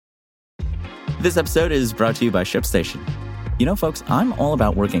This episode is brought to you by ShipStation. You know, folks, I'm all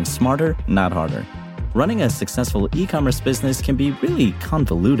about working smarter, not harder. Running a successful e-commerce business can be really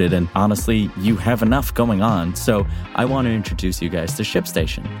convoluted, and honestly, you have enough going on, so I want to introduce you guys to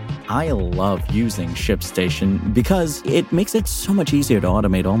ShipStation. I love using ShipStation because it makes it so much easier to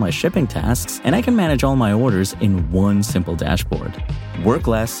automate all my shipping tasks, and I can manage all my orders in one simple dashboard. Work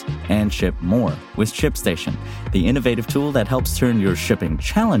less and ship more with ShipStation, the innovative tool that helps turn your shipping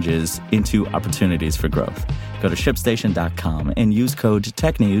challenges into opportunities for growth. Go to ShipStation.com and use code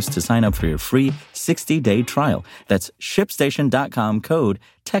TechNews to sign up for your free 60-day trial. That's ShipStation.com, code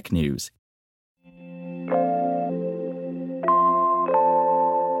TechNews.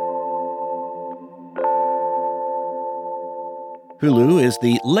 Hulu is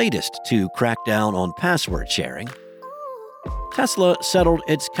the latest to crack down on password sharing. Tesla settled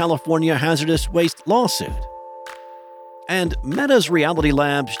its California hazardous waste lawsuit. And Meta's Reality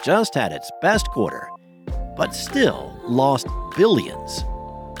Labs just had its best quarter, but still lost billions.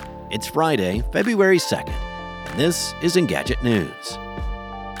 It's Friday, February 2nd, and this is Engadget News.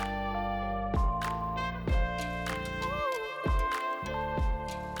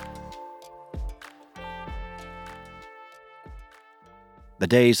 The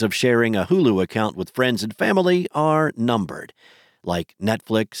days of sharing a Hulu account with friends and family are numbered. Like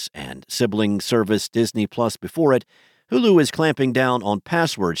Netflix and sibling service Disney Plus before it, Hulu is clamping down on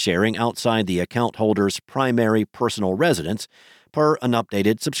password sharing outside the account holder's primary personal residence per an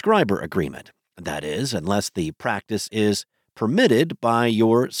updated subscriber agreement. That is, unless the practice is permitted by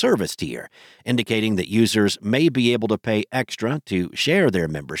your service tier, indicating that users may be able to pay extra to share their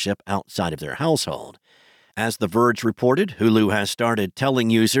membership outside of their household. As The Verge reported, Hulu has started telling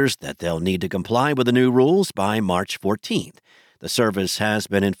users that they'll need to comply with the new rules by March 14th. The service has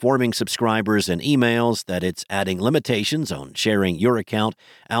been informing subscribers in emails that it's adding limitations on sharing your account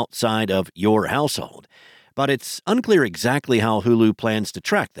outside of your household. But it's unclear exactly how Hulu plans to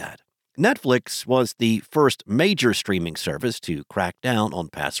track that. Netflix was the first major streaming service to crack down on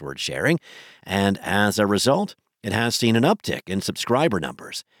password sharing, and as a result, it has seen an uptick in subscriber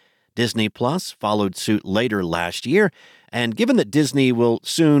numbers. Disney Plus followed suit later last year, and given that Disney will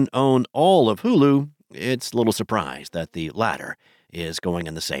soon own all of Hulu, it's little surprise that the latter is going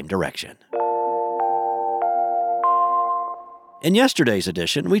in the same direction. In yesterday's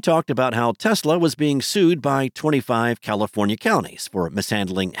edition, we talked about how Tesla was being sued by 25 California counties for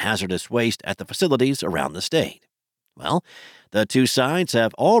mishandling hazardous waste at the facilities around the state. Well, the two sides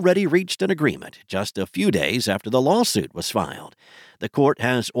have already reached an agreement just a few days after the lawsuit was filed. The court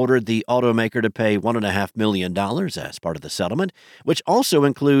has ordered the automaker to pay $1.5 million as part of the settlement, which also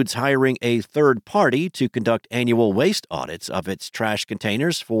includes hiring a third party to conduct annual waste audits of its trash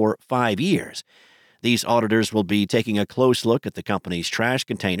containers for 5 years. These auditors will be taking a close look at the company's trash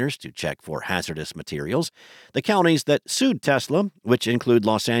containers to check for hazardous materials. The counties that sued Tesla, which include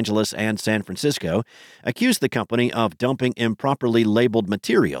Los Angeles and San Francisco, accused the company of dumping improperly labeled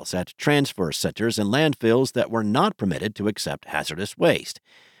materials at transfer centers and landfills that were not permitted to accept hazardous waste.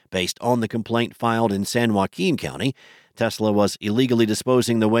 Based on the complaint filed in San Joaquin County, Tesla was illegally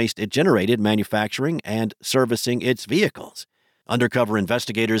disposing the waste it generated manufacturing and servicing its vehicles. Undercover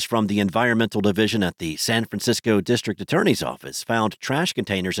investigators from the Environmental Division at the San Francisco District Attorney's Office found trash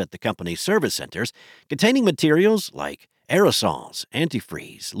containers at the company's service centers containing materials like aerosols,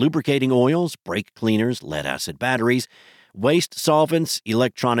 antifreeze, lubricating oils, brake cleaners, lead-acid batteries, waste solvents,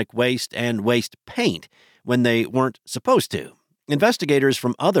 electronic waste, and waste paint when they weren't supposed to. Investigators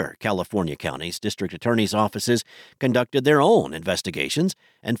from other California counties' district attorneys' offices conducted their own investigations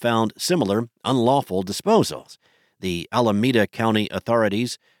and found similar unlawful disposals. The Alameda County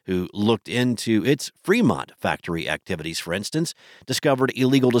authorities, who looked into its Fremont factory activities, for instance, discovered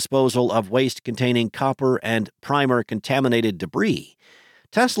illegal disposal of waste containing copper and primer-contaminated debris.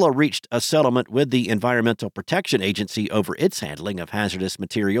 Tesla reached a settlement with the Environmental Protection Agency over its handling of hazardous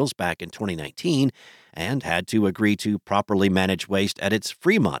materials back in 2019 and had to agree to properly manage waste at its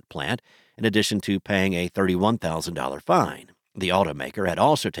Fremont plant, in addition to paying a $31,000 fine. The automaker had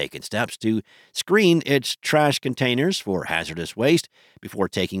also taken steps to screen its trash containers for hazardous waste before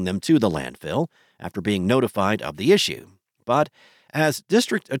taking them to the landfill after being notified of the issue. But, as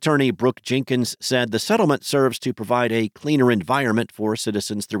District Attorney Brooke Jenkins said, the settlement serves to provide a cleaner environment for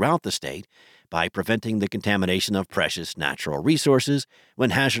citizens throughout the state by preventing the contamination of precious natural resources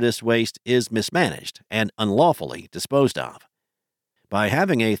when hazardous waste is mismanaged and unlawfully disposed of. By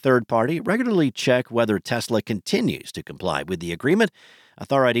having a third party regularly check whether Tesla continues to comply with the agreement,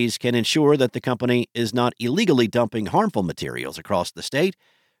 authorities can ensure that the company is not illegally dumping harmful materials across the state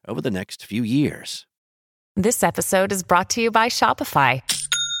over the next few years. This episode is brought to you by Shopify.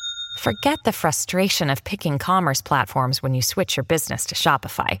 Forget the frustration of picking commerce platforms when you switch your business to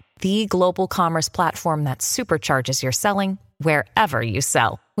Shopify, the global commerce platform that supercharges your selling wherever you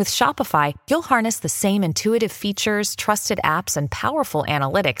sell. With Shopify, you'll harness the same intuitive features, trusted apps, and powerful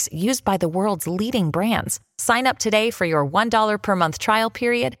analytics used by the world's leading brands. Sign up today for your $1 per month trial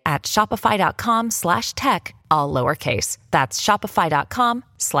period at shopify.com/tech, all lowercase. That's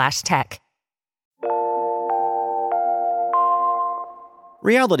shopify.com/tech.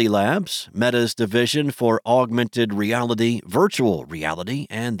 Reality Labs, Meta's division for augmented reality, virtual reality,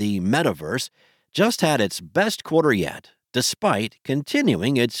 and the metaverse, just had its best quarter yet, despite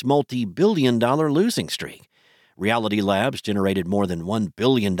continuing its multi-billion-dollar losing streak. Reality Labs generated more than $1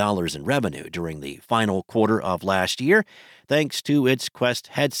 billion in revenue during the final quarter of last year, thanks to its Quest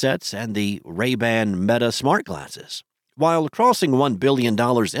headsets and the Ray-Ban Meta smart glasses. While crossing $1 billion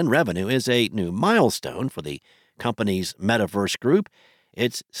in revenue is a new milestone for the company's metaverse group,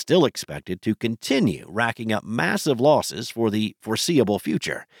 it's still expected to continue racking up massive losses for the foreseeable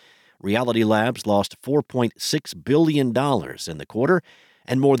future. Reality Labs lost $4.6 billion in the quarter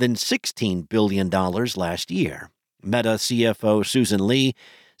and more than $16 billion last year. Meta CFO Susan Lee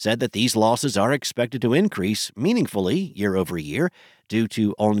said that these losses are expected to increase meaningfully year over year due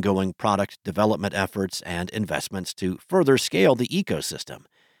to ongoing product development efforts and investments to further scale the ecosystem.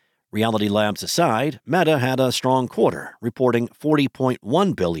 Reality Labs aside, Meta had a strong quarter, reporting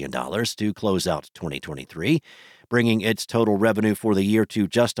 $40.1 billion to close out 2023, bringing its total revenue for the year to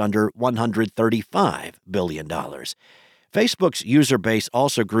just under $135 billion. Facebook's user base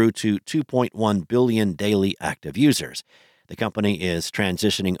also grew to 2.1 billion daily active users. The company is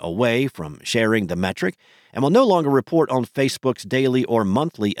transitioning away from sharing the metric and will no longer report on Facebook's daily or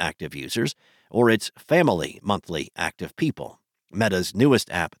monthly active users or its family monthly active people. Meta's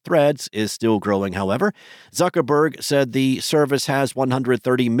newest app, Threads, is still growing, however. Zuckerberg said the service has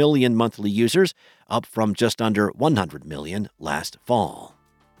 130 million monthly users, up from just under 100 million last fall.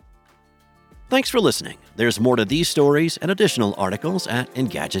 Thanks for listening. There's more to these stories and additional articles at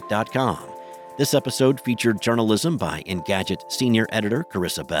Engadget.com. This episode featured journalism by Engadget senior editor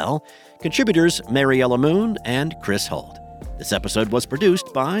Carissa Bell, contributors Mariella Moon and Chris Holt. This episode was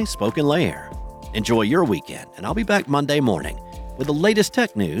produced by Spoken Layer. Enjoy your weekend, and I'll be back Monday morning with the latest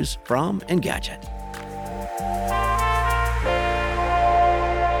tech news from Engadget.